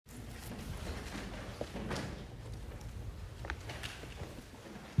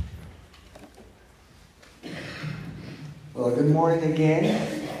Well, good morning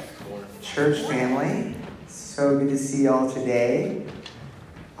again, church family. So good to see you all today.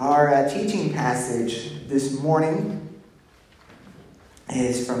 Our teaching passage this morning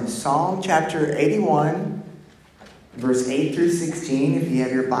is from Psalm chapter 81, verse 8 through 16. If you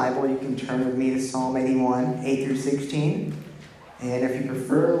have your Bible, you can turn with me to Psalm 81, 8 through 16. And if you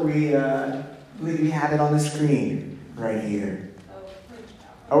prefer, we believe we have it on the screen right here.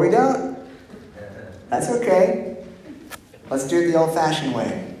 Oh, we don't? That's okay. Let's do it the old-fashioned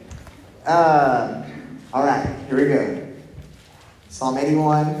way. All right, here we go. Psalm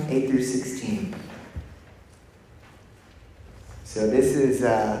 81, 8 through 16. So this is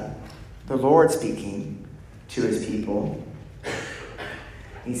the Lord speaking to his people.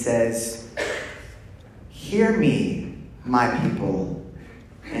 He says, "Hear me, my people,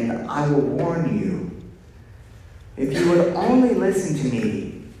 and I will warn you. If you would only listen to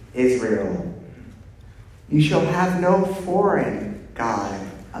me, Israel, you shall have no foreign god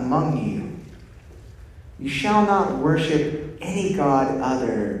among you. You shall not worship any god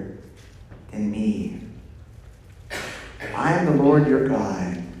other than me. I am the Lord your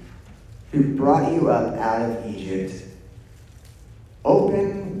God, who brought you up out of Egypt.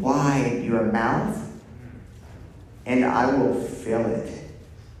 Open wide your mouth, and I will fill it."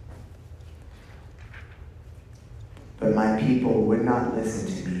 But my people would not listen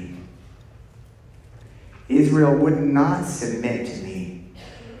to me. Israel would not submit to me.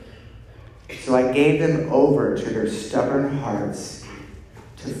 So I gave them over to their stubborn hearts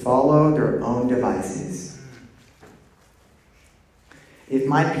to follow their own devices. If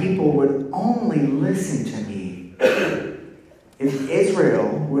my people would only listen to me, if Israel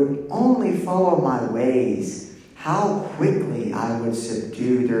would only follow my ways, how quickly I would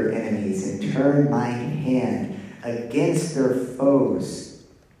subdue their enemies and turn my hand against their foes.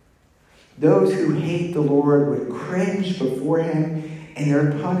 Those who hate the Lord would cringe before him, and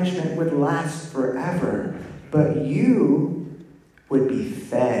their punishment would last forever. But you would be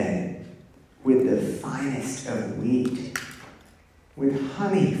fed with the finest of wheat, with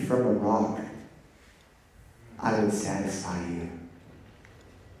honey from a rock. I would satisfy you.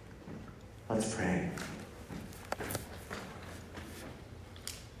 Let's pray.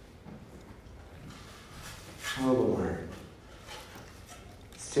 Oh Lord,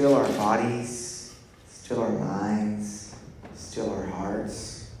 still our bodies, still our minds, still our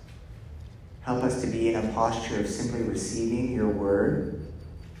hearts. Help us to be in a posture of simply receiving your word.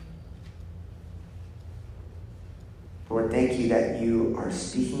 Lord, thank you that you are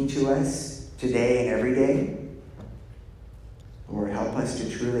speaking to us today and every day. Lord, help us to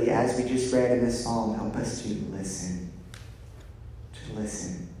truly, as we just read in this psalm, help us to listen. To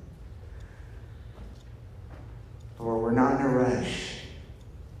listen. Lord, we're not in a rush.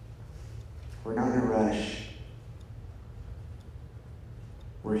 We're not in a rush.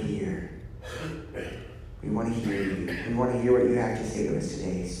 We're here. We want to hear you. We want to hear what you have to say to us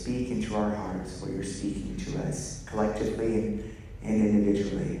today. Speak into our hearts what you're speaking to us, collectively and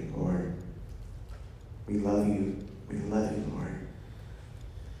individually, Lord. We love you. We love you, Lord.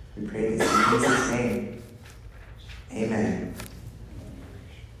 We pray this in Jesus' name. Amen.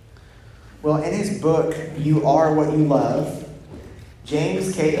 Well, in his book, You Are What You Love,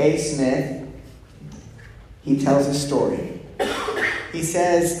 James K.A. Smith, he tells a story. He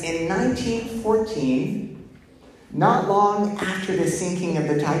says, in 1914, not long after the sinking of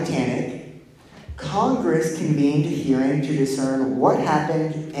the Titanic, Congress convened a hearing to discern what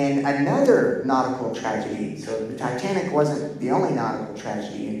happened in another nautical tragedy. So the Titanic wasn't the only nautical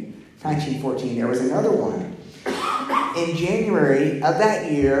tragedy in 1914. There was another one. In January of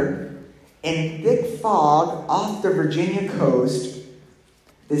that year, in thick fog off the Virginia coast,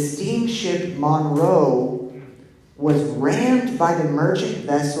 the steamship Monroe was rammed by the merchant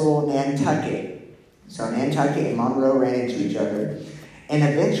vessel Nantucket. So Nantucket and Monroe ran into each other and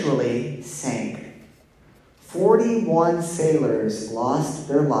eventually sank. 41 sailors lost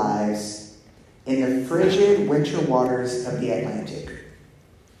their lives in the frigid winter waters of the Atlantic.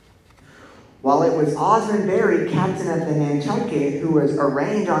 While it was Osmond Berry, captain of the Nantucket, who was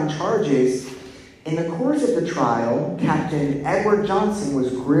arraigned on charges, in the course of the trial, Captain Edward Johnson was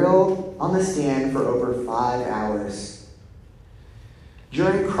grilled on the stand for over 5 hours.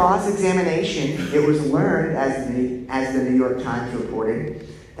 During cross-examination, it was learned, as the New York Times reported,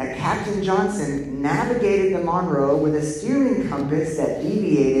 that Captain Johnson navigated the Monroe with a steering compass that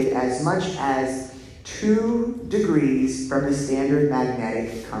deviated as much as 2 degrees from the standard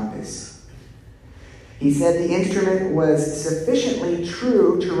magnetic compass. He said the instrument was sufficiently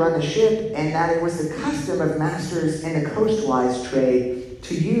true to run the ship and that it was the custom of masters in the coastwise trade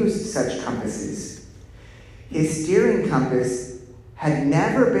to use such compasses. His steering compass had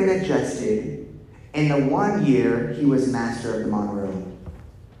never been adjusted in the 1 year he was master of the monorail.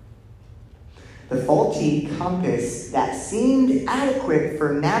 The faulty compass that seemed adequate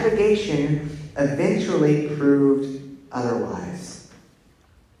for navigation eventually proved otherwise.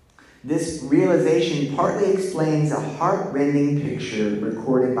 This realization partly explains a heart-rending picture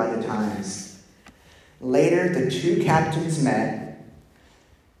recorded by the Times. Later, the two captains met,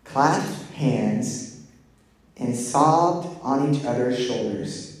 clasped hands, and sobbed on each other's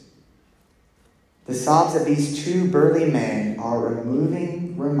shoulders. The sobs of these two burly men are a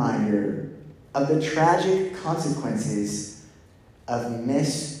moving reminder of the tragic consequences of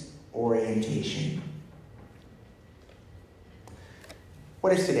misorientation.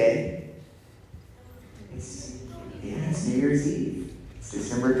 What is today? It's New Year's Eve. It's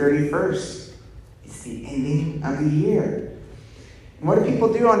December 31st. It's the ending of the year. And what do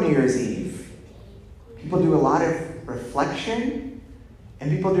people do on New Year's Eve? People do a lot of reflection,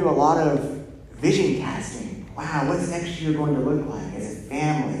 and people do a lot of vision casting. Wow, what's next year going to look like as a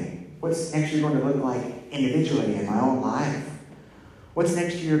family? What's next year going to look like individually in my own life? What's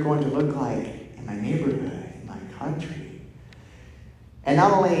next year going to look like in my neighborhood, in my country? And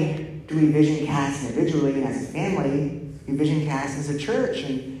not only do we vision cast individually and as a family, we vision cast as a church.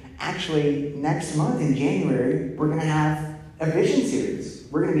 And actually, next month in January, we're going to have a vision series.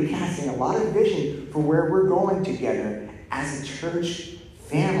 We're going to be casting a lot of vision for where we're going together as a church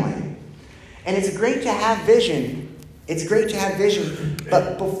family. And it's great to have vision. It's great to have vision.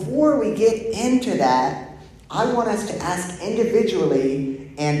 But before we get into that, I want us to ask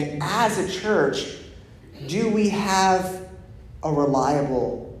individually and as a church, do we have a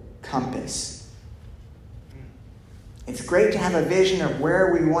reliable compass? It's great to have a vision of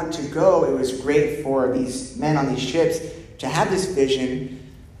where we want to go. It was great for these men on these ships to have this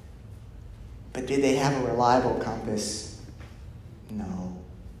vision. But did they have a reliable compass? No.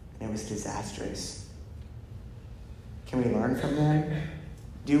 It was disastrous. Can we learn from them?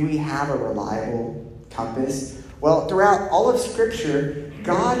 Do we have a reliable compass? Well, throughout all of Scripture,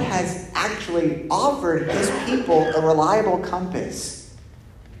 God has actually offered his people a reliable compass.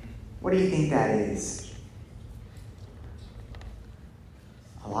 What do you think that is?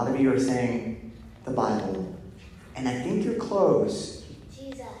 A lot of you are saying the Bible. And I think you're close.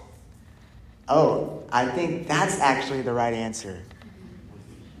 Jesus. Oh, I think that's actually the right answer.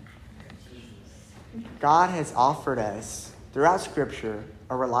 God has offered us, throughout Scripture,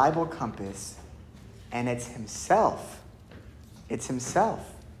 a reliable compass, and it's himself. It's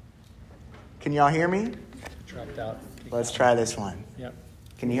himself. Can y'all hear me? Dropped out. Let's try this one. Yep.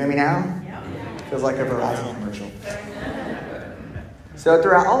 Can you hear me now? Yeah. Feels like a Verizon commercial. So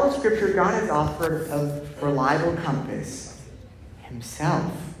throughout all of Scripture, God has offered a reliable compass,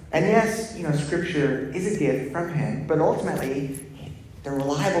 himself. And yes, Scripture is a gift from him, but ultimately, the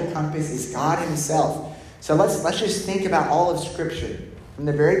reliable compass is God himself. So let's just think about all of Scripture. From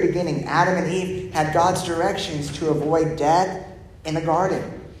the very beginning, Adam and Eve had God's directions to avoid death in the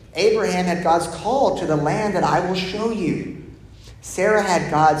garden. Abraham had God's call to the land that I will show you. Sarah had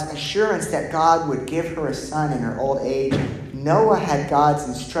God's assurance that God would give her a son in her old age. Noah had God's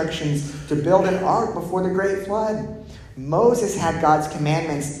instructions to build an ark before the great flood. Moses had God's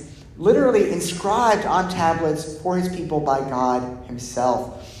commandments literally inscribed on tablets for his people by God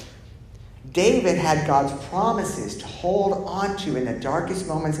himself. David had God's promises to hold on to in the darkest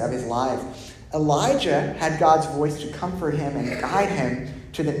moments of his life. Elijah had God's voice to comfort him and guide him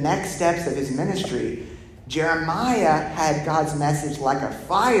to the next steps of his ministry. Jeremiah had God's message like a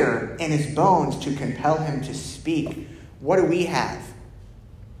fire in his bones to compel him to speak. What do we have?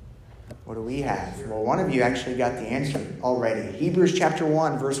 What do we have? Well, one of you actually got the answer already. Hebrews chapter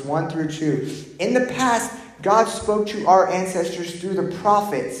 1, verse 1 through 2. In the past, God spoke to our ancestors through the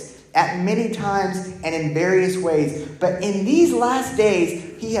prophets at many times and in various ways. But in these last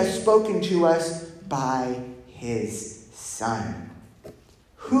days, he has spoken to us by his Son,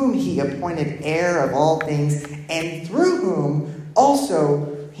 whom he appointed heir of all things, and through whom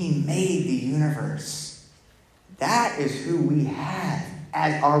also he made the universe. That is who we have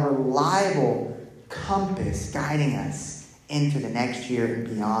as our reliable compass guiding us into the next year and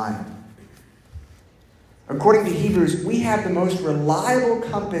beyond. According to Hebrews, we have the most reliable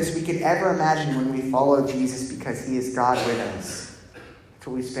compass we could ever imagine when we follow Jesus because he is God with us. That's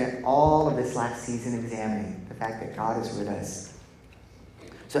what we spent all of this last season examining, the fact that God is with us.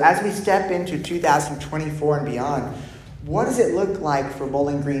 So as we step into 2024 and beyond, what does it look like for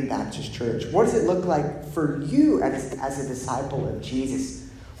Bowling Green Baptist Church? What does it look like for you as a disciple of Jesus?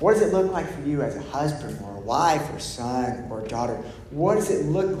 What does it look like for you as a husband or a wife or son or daughter? What does it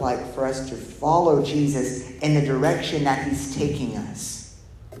look like for us to follow Jesus in the direction that he's taking us?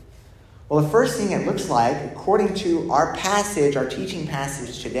 Well, the first thing it looks like, according to our passage, our teaching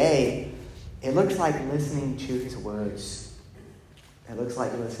passage today, it looks like listening to his words. It looks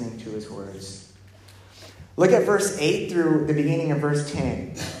like listening to his words. Look at verse 8 through the beginning of verse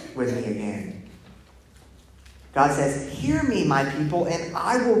 10 with me again. God says, "Hear me, my people, and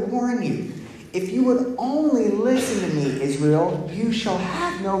I will warn you. If you would only listen to me, Israel, you shall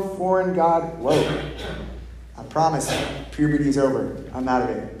have no foreign god." Whoa. I promise, puberty is over. I'm out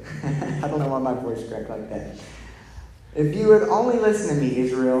of it. I don't know why my voice cracked like that. "If you would only listen to me,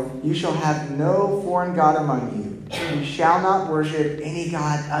 Israel, you shall have no foreign god among you. You shall not worship any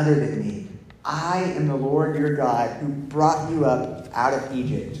god other than me. I am the Lord your God who brought you up out of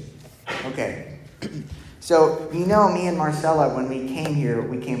Egypt." Okay. So, you know, me and Marcella, when we came here,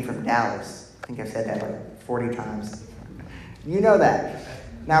 we came from Dallas. I think I've said that like 40 times. You know that.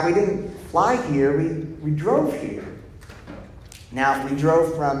 Now, we didn't fly here. We drove here. Now, we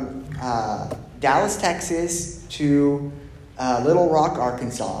drove from Dallas, Texas to Little Rock,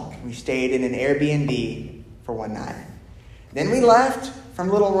 Arkansas. We stayed in an Airbnb for one night. Then we left from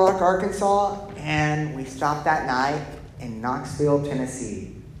Little Rock, Arkansas, and we stopped that night in Knoxville,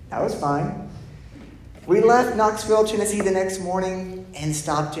 Tennessee. That was fun. We left Knoxville, Tennessee the next morning and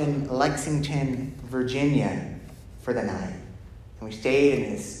stopped in Lexington, Virginia for the night. And we stayed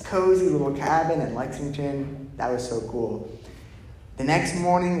in this cozy little cabin in Lexington. That was so cool. The next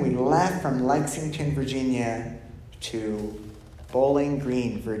morning, we left from Lexington, Virginia to Bowling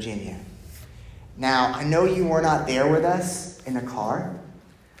Green, Virginia. Now, I know you were not there with us in the car,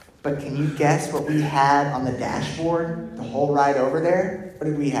 but can you guess what we had on the dashboard the whole ride over there? What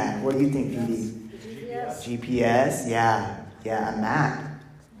did we have? What do you think, Judy? GPS? Yeah, a map.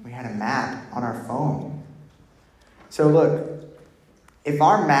 We had a map on our phone. So look, if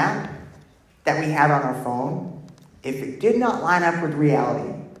our map that we had on our phone, if it did not line up with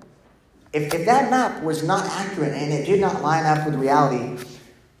reality, if that map was not accurate and it did not line up with reality,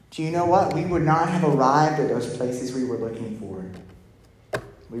 do you know what? We would not have arrived at those places we were looking for.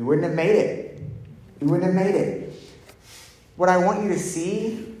 We wouldn't have made it. We wouldn't have made it. What I want you to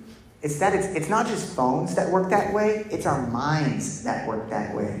see is that it's not just phones that work that way, it's our minds that work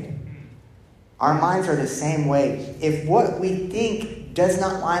that way. Our minds are the same way. If what we think does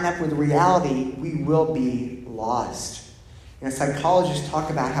not line up with reality, we will be lost. You know, psychologists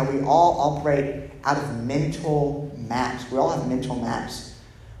talk about how we all operate out of mental maps. We all have mental maps.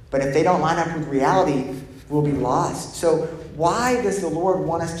 But if they don't line up with reality, we'll be lost. So why does the Lord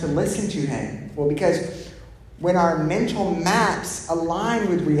want us to listen to him? Well, because when our mental maps align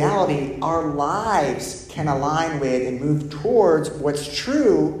with reality, our lives can align with and move towards what's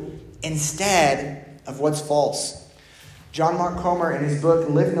true instead of what's false. John Mark Comer, in his book,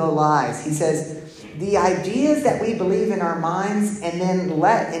 Live No Lies, he says, "The ideas that we believe in our minds and then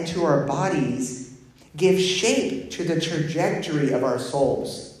let into our bodies give shape to the trajectory of our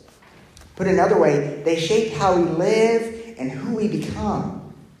souls. Put another way, they shape how we live and who we become.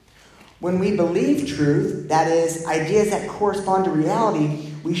 When we believe truth, that is, ideas that correspond to reality,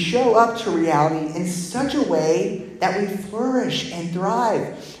 we show up to reality in such a way that we flourish and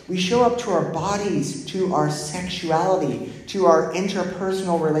thrive. We show up to our bodies, to our sexuality, to our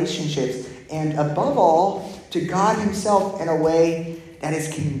interpersonal relationships, and above all, to God himself in a way that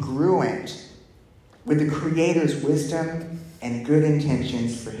is congruent with the Creator's wisdom and good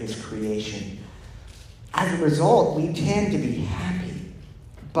intentions for his creation. As a result, we tend to be happy.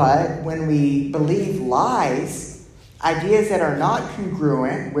 But when we believe lies, ideas that are not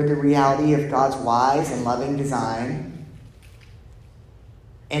congruent with the reality of God's wise and loving design,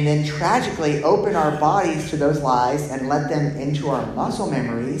 and then tragically open our bodies to those lies and let them into our muscle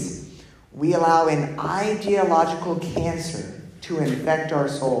memories, we allow an ideological cancer to infect our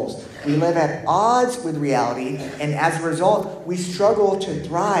souls. We live at odds with reality, and as a result, we struggle to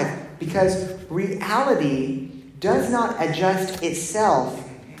thrive because reality does not adjust itself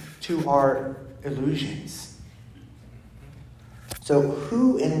to our illusions. So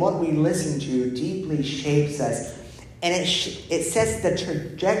who and what we listen to deeply shapes us, and it sets the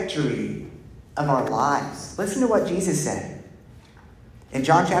trajectory of our lives. Listen to what Jesus said. In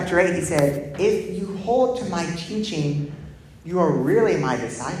John chapter 8, he said, "If you hold to my teaching, you are really my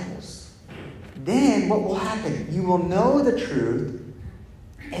disciples. Then what will happen? You will know the truth,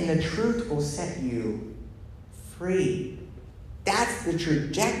 and the truth will set you free." That's the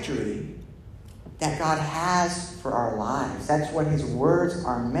trajectory that God has for our lives. That's what his words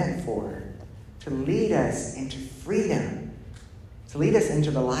are meant for, to lead us into freedom. to lead us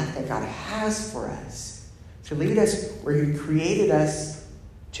into the life that God has for us, to lead us where he created us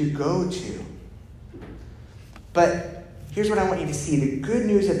to go to. But here's what I want you to see. The good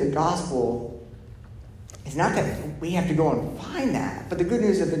news of the gospel is not that we have to go and find that, but the good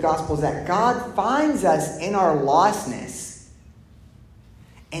news of the gospel is that God finds us in our lostness,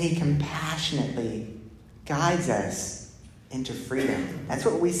 and he compassionately guides us into freedom. That's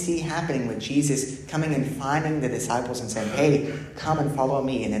what we see happening with Jesus coming and finding the disciples and saying, hey, come and follow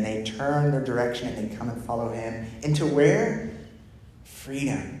me. And then they turn their direction and they come and follow him. Into where?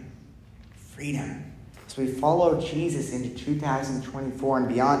 Freedom. Freedom. As we follow Jesus into 2024 and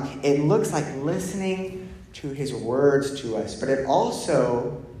beyond, it looks like listening to his words to us, but it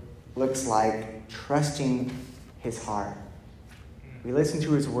also looks like trusting his heart. We listen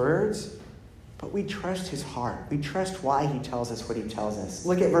to his words, but we trust his heart. We trust why he tells us what he tells us.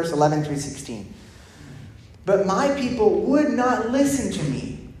 Look at verse 11 through 16. But my people would not listen to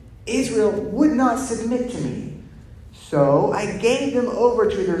me. Israel would not submit to me. So I gave them over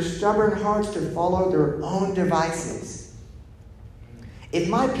to their stubborn hearts to follow their own devices. If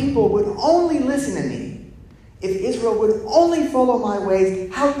my people would only listen to me, if Israel would only follow my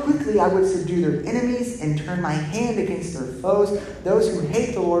ways, how quickly I would subdue their enemies and turn my hand against their foes. Those who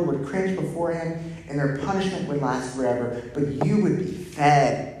hate the Lord would cringe before him, and their punishment would last forever. But you would be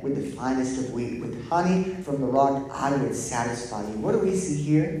fed with the finest of wheat. With honey from the rock, I would satisfy you. What do we see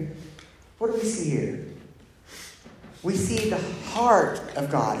here? What do we see here? We see the heart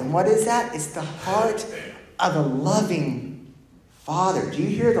of God. And what is that? It's the heart of a loving Father. Do you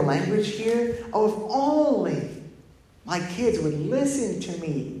hear the language here? Oh, if only my kids would listen to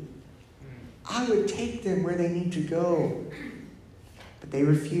me, I would take them where they need to go. But they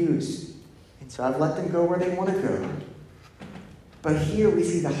refuse. And so I've let them go where they want to go. But here we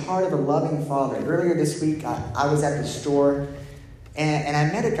see the heart of a loving Father. Earlier this week, I was at the store, and I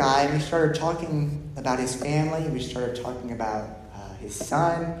met a guy, and we started talking about his family. We started talking about his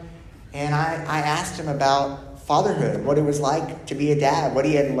son. And I asked him about fatherhood, what it was like to be a dad, what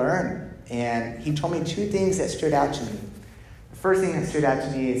he had learned. And he told me two things that stood out to me. The first thing that stood out to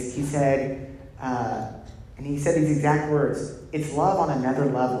me is he said these exact words, it's love on another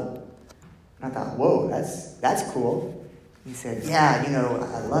level. And I thought, whoa, that's cool. He said, yeah,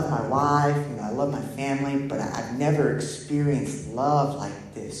 I love my wife, I love my family, but I've never experienced love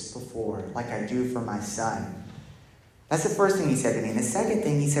like this before, like I do for my son. That's the first thing he said to me. And the second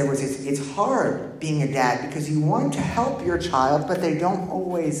thing he said was, it's hard being a dad because you want to help your child, but they don't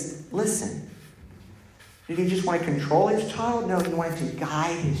always listen. Did he just want to control his child? No, he wanted to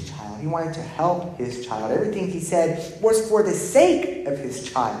guide his child. He wanted to help his child. Everything he said was for the sake of his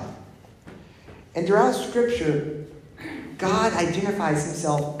child. And throughout Scripture, God identifies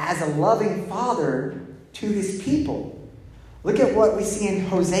himself as a loving father to his people. Look at what we see in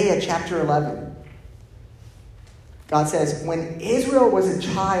Hosea chapter 11. God says, when Israel was a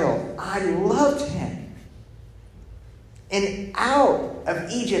child, I loved him. And out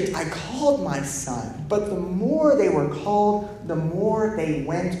of Egypt I called my son. But the more they were called, the more they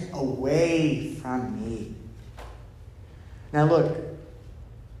went away from me. Now look,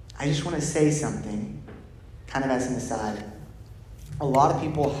 I just want to say something, kind of as an aside. A lot of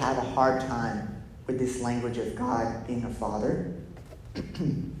people have a hard time with this language of God being a father.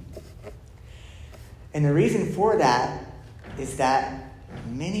 And the reason for that is that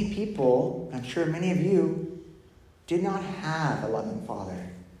many people, I'm sure many of you, did not have a loving father.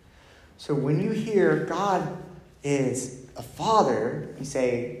 So when you hear God is a father, you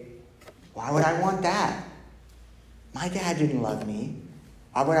say, why would I want that? My dad didn't love me.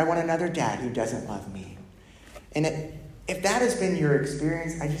 Why would I want another dad who doesn't love me? And if that has been your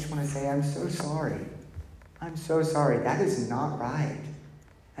experience, I just want to say, I'm so sorry. I'm so sorry. That is not right.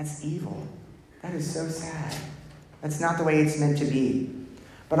 That's evil. That is so sad. That's not the way it's meant to be.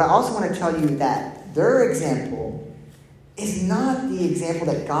 But I also want to tell you that their example is not the example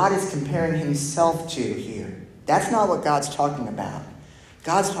that God is comparing himself to here. That's not what God's talking about.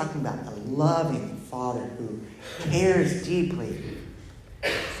 God's talking about a loving father who cares deeply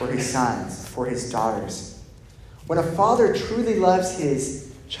for his sons, for his daughters. When a father truly loves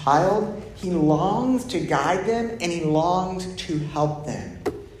his child, he longs to guide them and he longs to help them.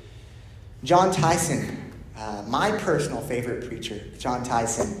 John Tyson, my personal favorite preacher, John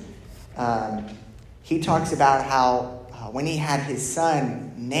Tyson, he talks about how when he had his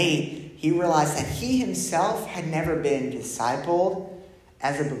son, Nate, he realized that he himself had never been discipled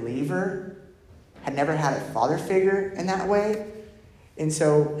as a believer, had never had a father figure in that way. And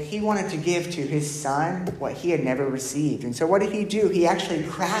so he wanted to give to his son what he had never received. And so what did he do? He actually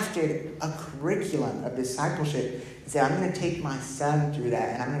crafted a curriculum of discipleship. He said, I'm going to take my son through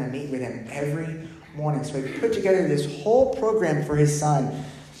that, and I'm going to meet with him every morning. So he put together this whole program for his son.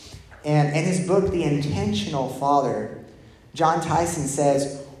 And in his book, The Intentional Father, John Tyson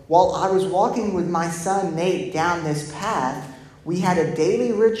says, while I was walking with my son Nate down this path, we had a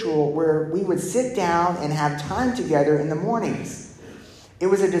daily ritual where we would sit down and have time together in the mornings. It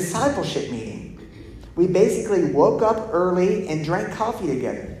was a discipleship meeting. We basically woke up early and drank coffee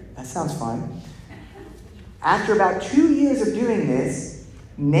together. That sounds fun. After about 2 years of doing this,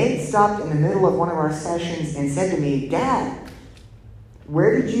 Nate stopped in the middle of one of our sessions and said to me, Dad,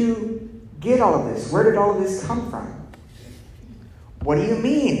 where did you get all of this? Where did all of this come from? What do you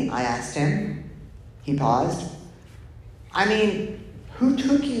mean? I asked him. He paused. I mean, who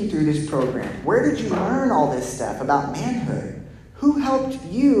took you through this program? Where did you learn all this stuff about manhood? Who helped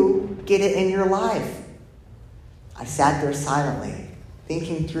you get it in your life? I sat there silently,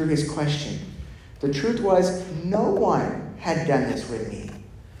 thinking through his question. The truth was, no one had done this with me.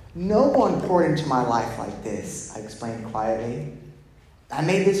 No one poured into my life like this, I explained quietly. I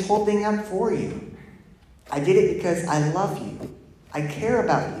made this whole thing up for you. I did it because I love you. I care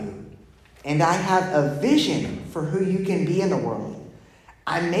about you. And I have a vision for who you can be in the world.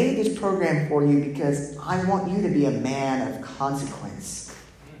 I made this program for you because I want you to be a man of consequence.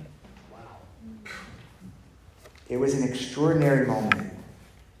 Wow. It was an extraordinary moment.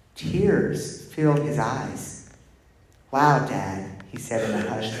 Tears filled his eyes. Wow, Dad, he said in a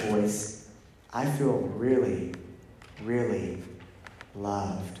hushed voice. I feel really, really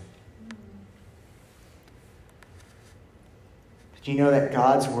loved. Did you know that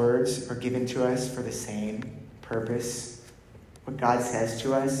God's words are given to us for the same purpose? What God says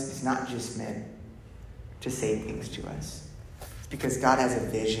to us is not just meant to say things to us. It's because God has a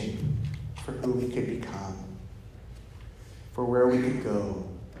vision for who we could become, for where we could go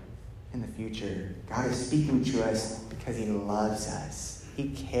in the future. God is speaking to us because he loves us. He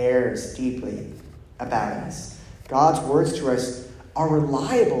cares deeply about us. God's words to us are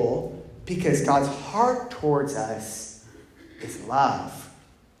reliable because God's heart towards us is love.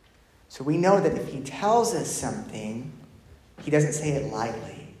 So we know that if he tells us something, he doesn't say it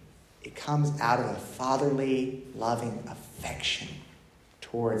lightly. It comes out of a fatherly, loving affection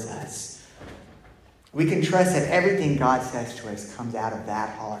towards us. We can trust that everything God says to us comes out of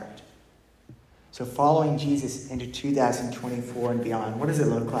that heart. So following Jesus into 2024 and beyond, what does it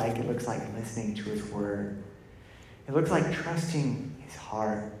look like? It looks like listening to his word. It looks like trusting his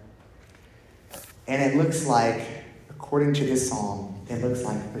heart. And it looks like, according to this psalm, it looks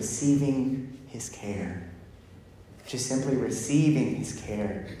like receiving his care. Just simply receiving his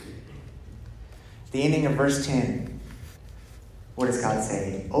care. The ending of verse 10, what does God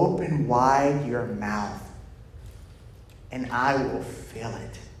say? Open wide your mouth, and I will fill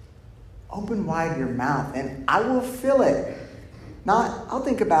it. Open wide your mouth, and I will fill it. Not, I'll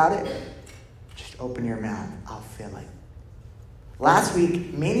think about it. Just open your mouth. I'll fill it. Last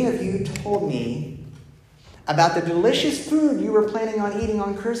week, many of you told me about the delicious food you were planning on eating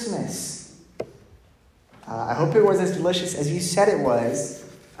on Christmas. I hope it was as delicious as you said it was.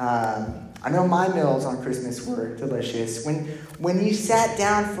 I know my meals on Christmas were delicious. When you sat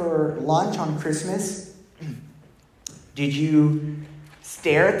down for lunch on Christmas, did you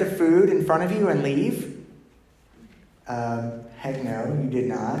stare at the food in front of you and leave? Heck no, you did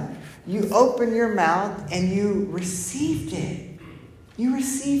not. You opened your mouth and you received it. You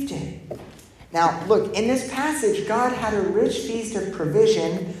received it. Now, look, in this passage, God had a rich feast of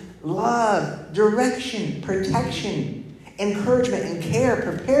provision, love, direction, protection, encouragement, and care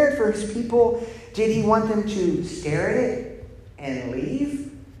prepared for his people. Did he want them to stare at it and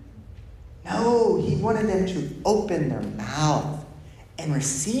leave? No, he wanted them to open their mouth and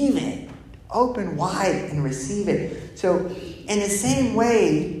receive it. Open wide and receive it. So, in the same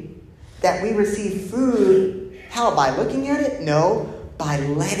way that we receive food, how? By looking at it? No, by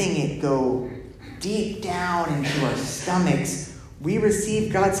letting it go deep down into our stomachs. We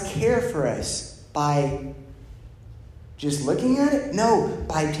receive God's care for us by just looking at it? No,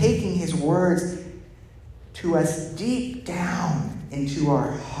 by taking his words to us deep down into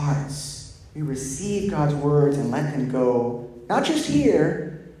our hearts. We receive God's words and let them go, not just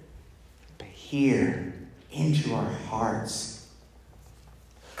here, but here into our hearts.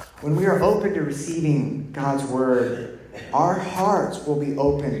 When we are open to receiving God's word, our hearts will be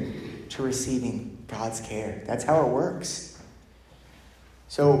open to receiving God's care. That's how it works.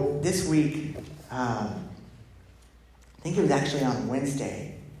 So this week, I think it was actually on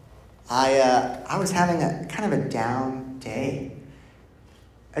Wednesday, I was having a kind of a down day.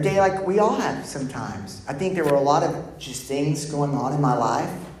 A day like we all have sometimes. I think there were a lot of just things going on in my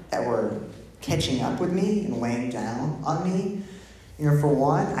life that were catching up with me and weighing down on me. For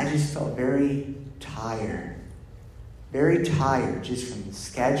one, I just felt very tired. Very tired just from the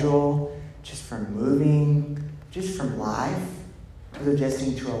schedule, just from moving, just from life. I was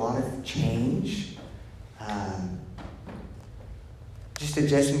adjusting to a lot of change. Just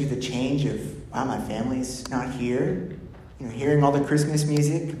adjusting to the change of, wow, my family's not here. Hearing all the Christmas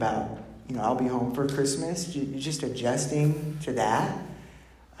music about, I'll be home for Christmas. You're just adjusting to that.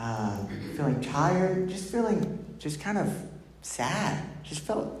 Feeling tired, just kind of sad. Just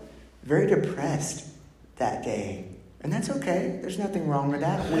felt very depressed that day. And that's okay. There's nothing wrong with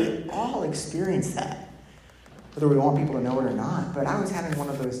that. We all experience that, whether we want people to know it or not. But I was having one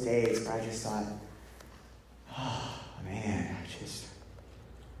of those days where I just thought, oh, man, I just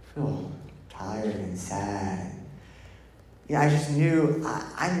feel tired and sad. I just knew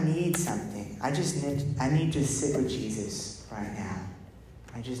I need something. I need to sit with Jesus right now.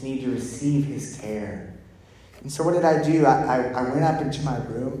 I just need to receive his care. And so what did I do? I went up into my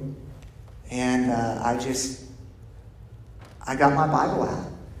room, and I got my Bible out.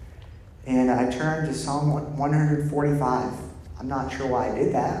 And I turned to Psalm 145. I'm not sure why I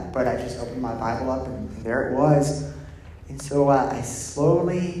did that, but I just opened my Bible up, and there it was. And so I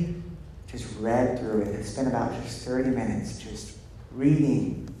slowly just read through it. I spent about just 30 minutes just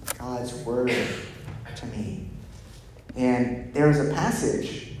reading God's word to me. And there was a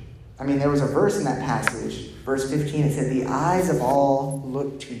verse in that passage, verse 15, it said, "The eyes of all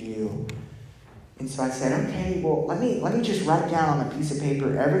look to you." And so I said, okay, well, let me just write down on a piece of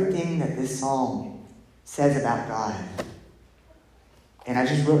paper everything that this psalm says about God. And I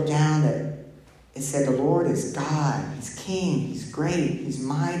just wrote down that it said the Lord is God, he's king, he's great, he's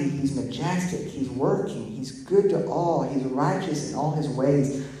mighty, he's majestic, he's working, he's good to all, he's righteous in all his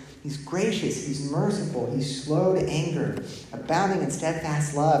ways, he's gracious, he's merciful, he's slow to anger, abounding in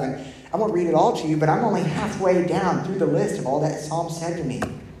steadfast love. And I won't read it all to you, but I'm only halfway down through the list of all that psalm said to me.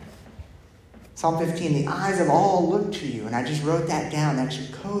 Psalm 15, the eyes of all look to you. And I just wrote that down. That's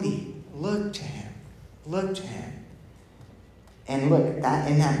your Cody. Look to him. Look to him. And look, that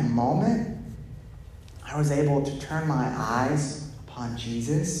in that moment, I was able to turn my eyes upon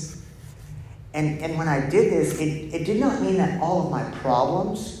Jesus. And when I did this, it did not mean that all of my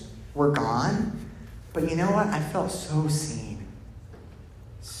problems were gone. But you know what? I felt so seen,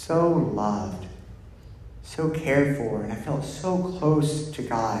 so loved, so cared for, and I felt so close to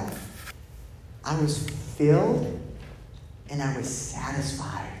God. I was filled and I was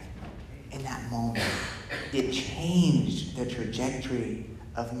satisfied in that moment. It changed the trajectory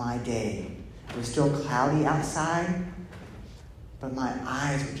of my day. It was still cloudy outside, but my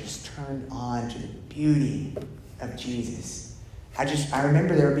eyes were just turned on to the beauty of Jesus. I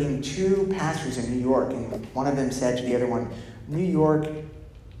remember there being two pastors in New York, and one of them said to the other one, New York,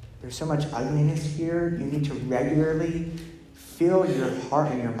 there's so much ugliness here. You need to regularly fill your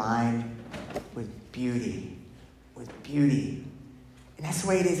heart and your mind with beauty. And that's the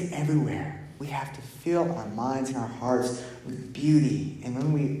way it is everywhere. We have to fill our minds and our hearts with beauty. And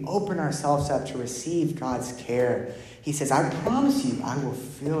when we open ourselves up to receive God's care, he says, I promise you, I will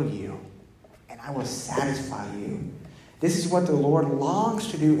fill you and I will satisfy you. This is what the Lord longs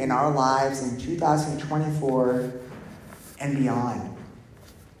to do in our lives in 2024 and beyond.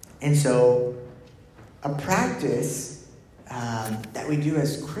 And so a practice that we do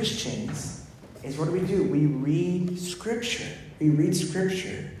as Christians is, what do? We read Scripture.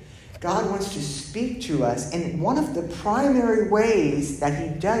 God wants to speak to us, and one of the primary ways that he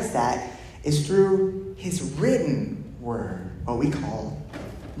does that is through his written word, what we call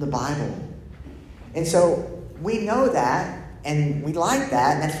the Bible. And so we know that, and we like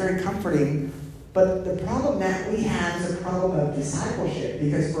that, and that's very comforting. But the problem that we have is a problem of discipleship,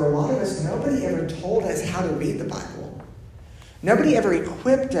 because for a lot of us, nobody ever told us how to read the Bible. Nobody ever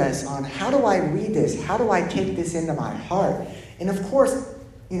equipped us on, how do I read this? How do I take this into my heart? And of course,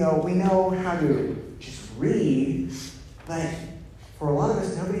 we know how to just read, but for a lot of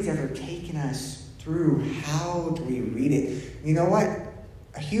us, nobody's ever taken us through how do we read it. You know what?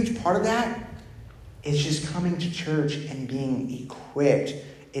 A huge part of that is just coming to church and being equipped.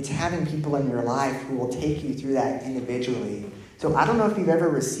 It's having people in your life who will take you through that individually. So I don't know if you've ever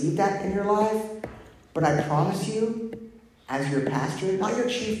received that in your life, but I promise you, as your pastor, not your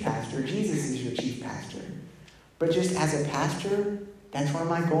chief pastor, Jesus is your chief pastor, but just as a pastor, that's one of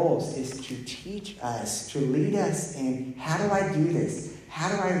my goals, is to teach us, to lead us in, how do I do this? How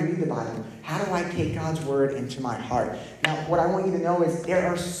do I read the Bible? How do I take God's word into my heart? Now, what I want you to know is there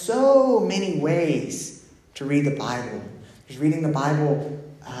are so many ways to read the Bible. There's reading the Bible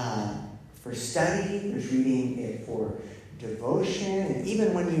for study. There's reading it for devotion. And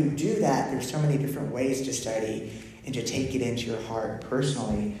even when you do that, there's so many different ways to study and to take it into your heart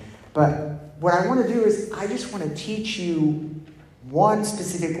personally. But what I want to do is I just want to teach you one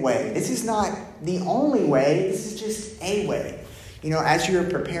specific way. This is not the only way. This is just a way. As you're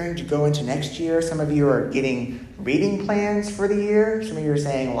preparing to go into next year, some of you are getting reading plans for the year. Some of you are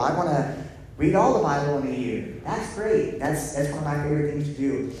saying, well, I want to read all the Bible in a year. That's great. That's one of my favorite things to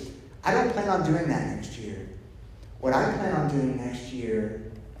do. I don't plan on doing that next year. What I plan on doing next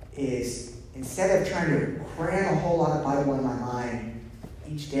year is, instead of trying to cram a whole lot of Bible in my mind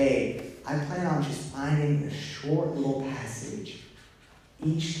each day, I plan on just finding a short little passage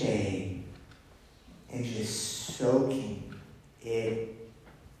each day and just soaking it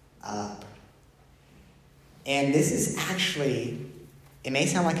up. And this is actually, it may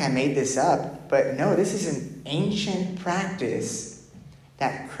sound like I made this up, but no, this is an ancient practice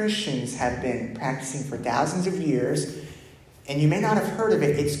that Christians have been practicing for thousands of years. And you may not have heard of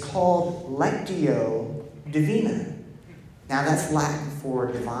it. It's called Lectio Divina. Now that's Latin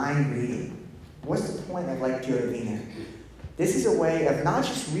for divine reading. What's the point of Lectio Divina? This is a way of not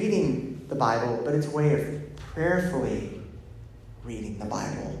just reading the Bible, but it's a way of prayerfully reading the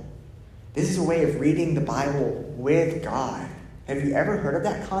Bible. This is a way of reading the Bible with God. Have you ever heard of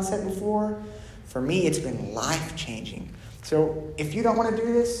that concept before? For me, it's been life-changing. So if you don't want to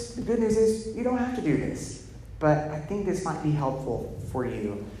do this, the good news is you don't have to do this. But I think this might be helpful for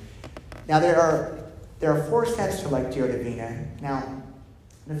you. Now, there are 4 steps to Lectio Divina. Now,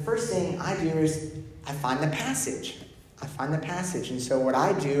 the first thing I do is I find the passage. And so what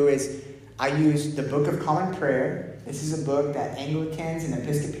I do is I use the Book of Common Prayer. This is a book that Anglicans and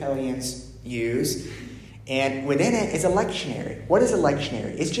Episcopalians use. And within it is a lectionary. What is a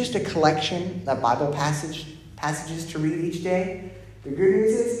lectionary? It's just a collection of Bible passages to read each day. The good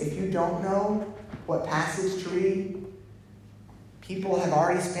news is, if you don't know what passage to read, people have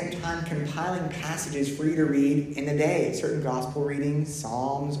already spent time compiling passages for you to read in the day. Certain gospel readings,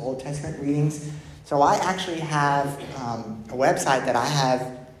 Psalms, Old Testament readings. So I actually have a website that I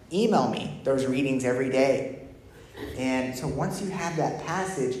have email me those readings every day. And so once you have that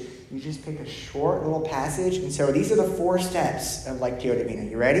passage, you just pick a short little passage. And so these are the 4 steps of Lectio Divina.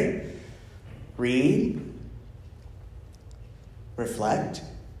 You ready? Read, reflect,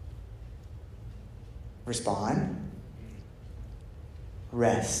 respond,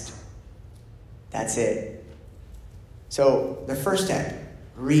 rest. That's it. So the first step,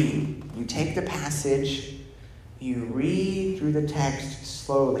 read. You take the passage, you read through the text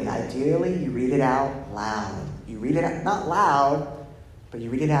slowly. Ideally, you read it out loud. You read it out, not loud, but you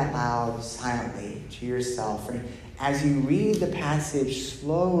read it out loud silently to yourself. And as you read the passage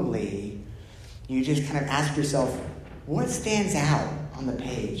slowly, you just kind of ask yourself, what stands out on the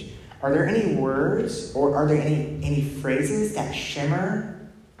page? Are there any words or are there any phrases that shimmer?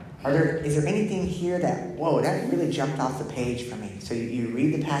 Is there anything here that really jumped off the page for me? So you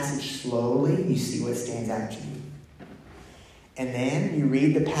read the passage slowly, you see what stands out to you. And then you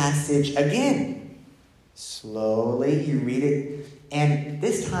read the passage again. Slowly, you read it. And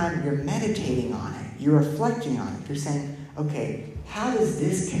this time you're meditating on it. You're reflecting on it. You're saying, okay, how does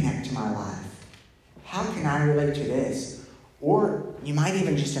this connect to my life? How can I relate to this? Or you might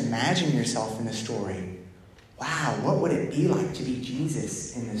even just imagine yourself in the story. Wow, what would it be like to be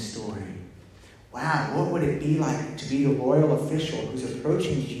Jesus in this story? Wow, what would it be like to be the royal official who's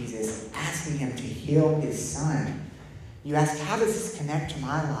approaching Jesus, asking him to heal his son? You ask, how does this connect to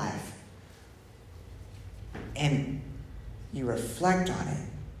my life? And you reflect on it.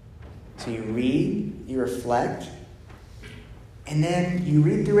 So you read, you reflect, and then you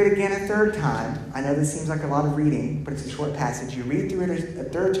read through it again a 3rd time. I know this seems like a lot of reading, but it's a short passage. You read through it a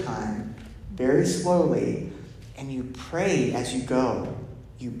 3rd time, very slowly, and you pray as you go.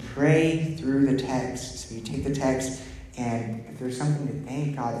 You pray through the text. So you take the text, and if there's something to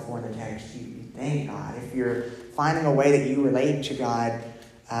thank God for in the text, you thank God. If you're finding a way that you relate to God,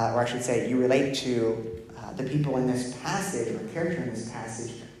 or I should say, you relate to the people in this passage, or character in this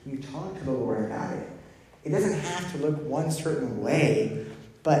passage, you talk to the Lord about it. It doesn't have to look one certain way,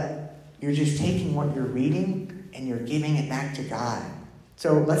 but you're just taking what you're reading and you're giving it back to God.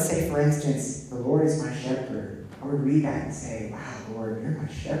 So let's say, for instance, the Lord is my shepherd. I would read that and say, wow, Lord, you're my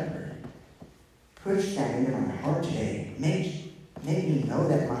shepherd. Push that into my heart today. Make me know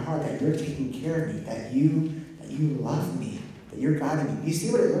that in my heart that you're taking care of me, that you love me, that you're guiding me. You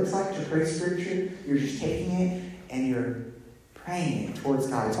see what it looks like to pray Scripture? You're just taking it and you're praying it towards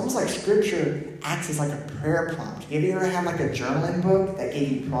God. It's almost like Scripture acts as like a prayer prompt. Have you ever had like a journaling book that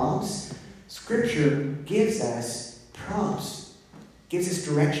gave you prompts? Scripture gives us prompts, gives us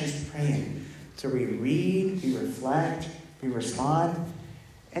directions to pray in. So we read, we reflect, We respond,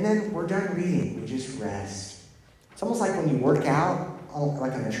 and then we're done reading. We just rest. It's almost like when you work out,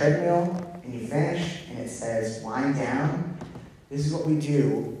 like on a treadmill, and you finish, and it says, wind down. This is what we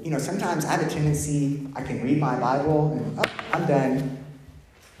do. Sometimes I have a tendency, I can read my Bible, and I'm done.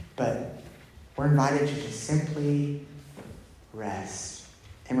 But we're invited to just simply rest.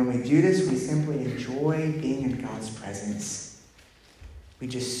 And when we do this, we simply enjoy being in God's presence. We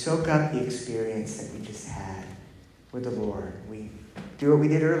just soak up the experience that we just had with the Lord. We do what we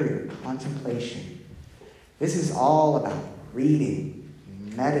did earlier, contemplation. This is all about reading,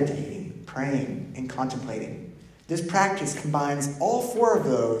 meditating, praying, and contemplating. This practice combines all four of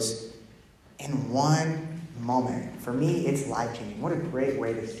those in one moment. For me, it's life-changing. What a great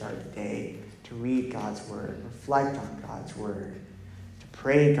way to start the day, to read God's word, reflect on God's word, to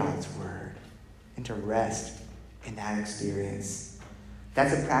pray God's word, and to rest in that experience.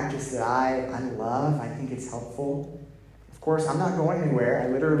 That's a practice that I love. I think it's helpful. Of course, I'm not going anywhere. I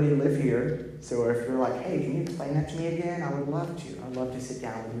literally live here. So if you're like, hey, can you explain that to me again? I would love to. I'd love to sit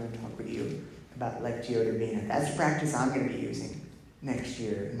down with you and talk with you about Lectio Divina. That's a practice I'm going to be using next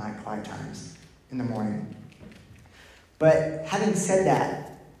year in my quiet times in the morning. But having said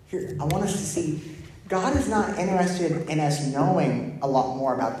that, here, I want us to see God is not interested in us knowing a lot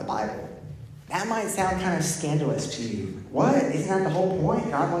more about the Bible. That might sound kind of scandalous to you. What? Isn't that the whole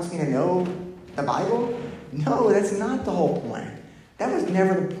point? God wants me to know the Bible? No, that's not the whole point. That was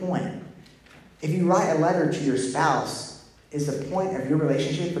never the point. If you write a letter to your spouse, is the point of your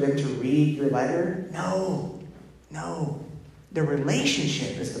relationship for them to read your letter? No. The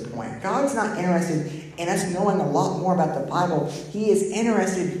relationship is the point. God's not interested in us knowing a lot more about the Bible. He is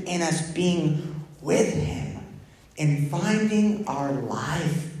interested in us being with Him and finding our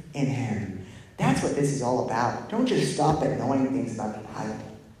life in Him. That's what this is all about. Don't just stop at knowing things about the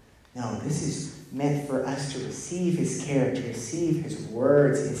Bible. No, this is meant for us to receive His care, to receive His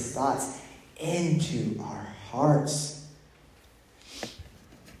words, His thoughts into our hearts.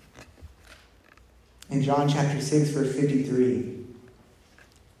 In John chapter 6, verse 53, it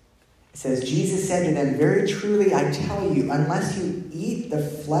says, Jesus said to them, very truly I tell you, unless you eat the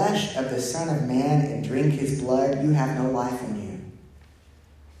flesh of the Son of Man and drink His blood, you have no life in you.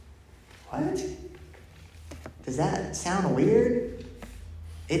 What? Does that sound weird?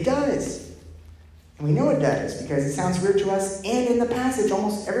 It does. And we know it does because it sounds weird to us. And in the passage,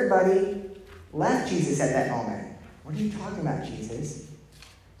 almost everybody left Jesus at that moment. What are you talking about, Jesus?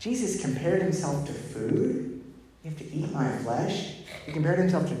 Jesus compared Himself to food. You have to eat my flesh. He compared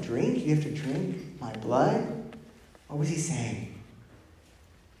Himself to drink. You have to drink my blood. What was He saying?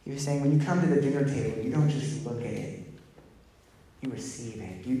 He was saying when you come to the dinner table, you don't just look at it. You receive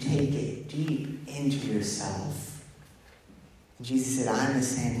it. You take it deep into yourself. And Jesus said, I'm the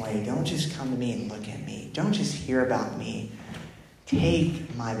same way. Don't just come to me and look at me. Don't just hear about me.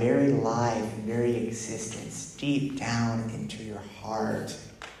 Take my very life and very existence deep down into your heart.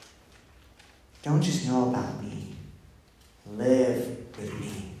 Don't just know about me. Live with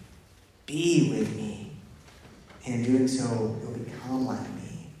me. Be with me. And in doing so, you'll become like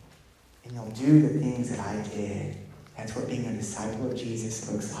me. And you'll do the things that I did. That's what being a disciple of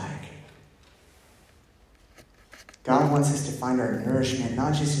Jesus looks like. God wants us to find our nourishment,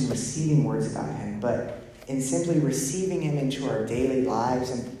 not just in receiving words about Him, but in simply receiving Him into our daily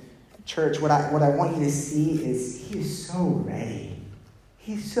lives. And church, what I want you to see is He is so ready.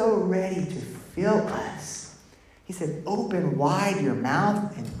 He's so ready to fill us. He said, open wide your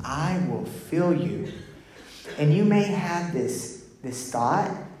mouth and I will fill you. And you may have this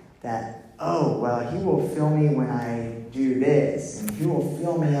thought that, oh, well, He will fill me when I do this, and He will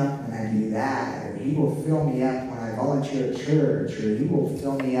fill me up when I do that, or He will fill me up when I volunteer at church, or He will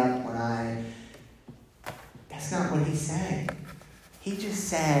fill me up when I... That's not what He said. He just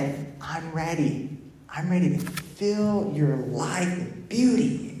said, I'm ready. I'm ready to fill your life with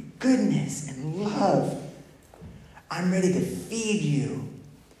beauty and goodness and love. I'm ready to feed you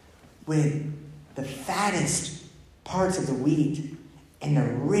with the fattest parts of the wheat and the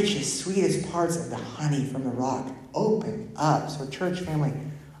richest, sweetest parts of the honey from the rock. Open up. So church family,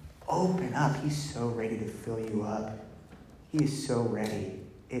 open up. He's so ready to fill you up. He is so ready.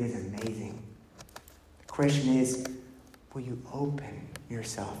 It is amazing. The question is, will you open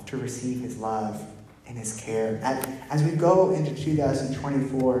yourself to receive His love and His care? As we go into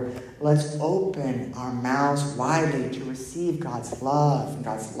 2024, let's open our mouths widely to receive God's love, and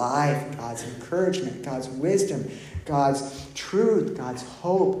God's life, God's encouragement, God's wisdom, God's truth, God's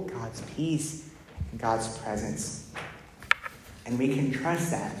hope, God's peace, and God's presence. And we can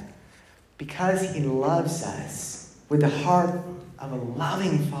trust that because He loves us with the heart of a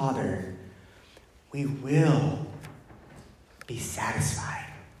loving Father, we will be satisfied.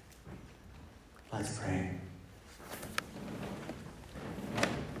 Let's pray.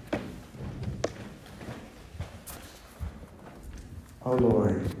 Oh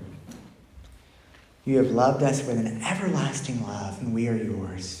Lord, you have loved us with an everlasting love, and we are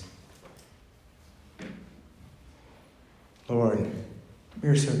yours. Lord, we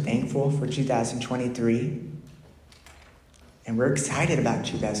are so thankful for 2023, and we're excited about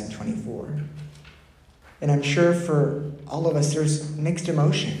 2024. And I'm sure for all of us, there's mixed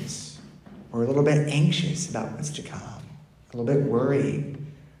emotions. We're a little bit anxious about what's to come, a little bit worried,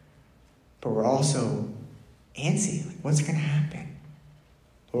 but we're also antsy, like what's going to happen?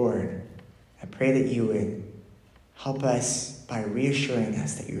 Lord, I pray that you would help us by reassuring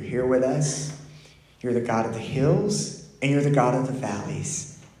us that you're here with us. You're the God of the hills and you're the God of the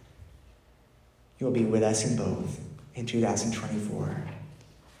valleys. You'll be with us in both in 2024.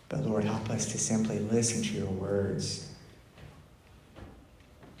 But Lord, help us to simply listen to your words.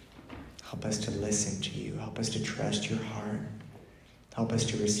 Help us to listen to you. Help us to trust your heart. Help us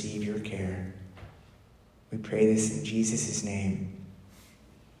to receive your care. We pray this in Jesus' name.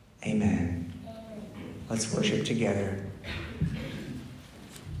 Amen. Let's worship together.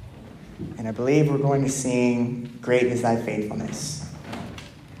 And I believe we're going to sing, Great is Thy Faithfulness.